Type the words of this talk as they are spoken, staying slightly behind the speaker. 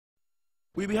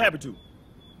We'd be happy to.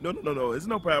 No, it's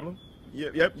no problem.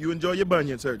 Yep, you enjoy your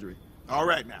bunion surgery. All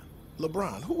right now.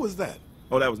 LeBron, who was that?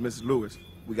 Oh, that was Mrs. Lewis.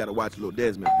 We gotta watch little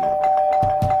Desmond again.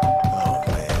 Oh,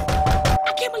 man.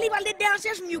 I can't believe I lit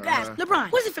downstairs from you guys.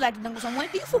 LeBron, what does it feel like to dunk on someone?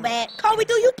 Do you feel bad? Kobe,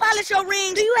 do you polish your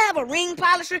rings? Do you have a ring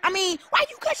polisher? I mean, why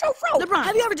you cut your fro? LeBron,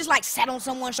 have you ever just like sat on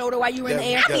someone's shoulder while you were in the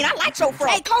air? I mean, I like your fro.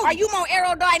 Hey, Kobe, are you more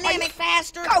aerodynamic,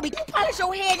 faster? Kobe, you polish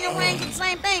your head and your rings the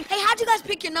same thing. Hey, how'd you guys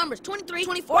pick your numbers? 23,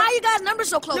 24? Why are you guys numbers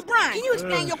so close? LeBron, can you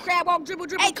explain your crab walk, dribble?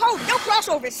 Hey, Kobe, your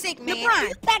crossover is sick, man. LeBron,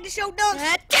 you practice your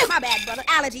dunks? My bad, brother.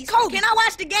 Allergies. Kobe, can I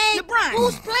watch the game? LeBron,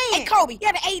 who's playing? Hey, Kobe, you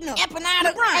ever ate enough?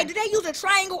 Empanada? LeBron, hey, did they use a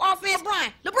triangle offense?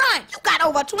 LeBron, you got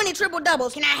over 20 triple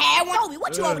doubles. Can I have one? Kobe,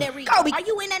 what you over there reading? Kobe, are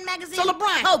you in that magazine? So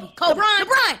LeBron, Kobe,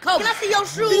 LeBron, Kobe, can I see your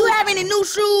shoes? Do you have any new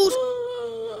shoes?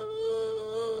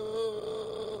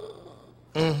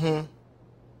 Mm-hmm.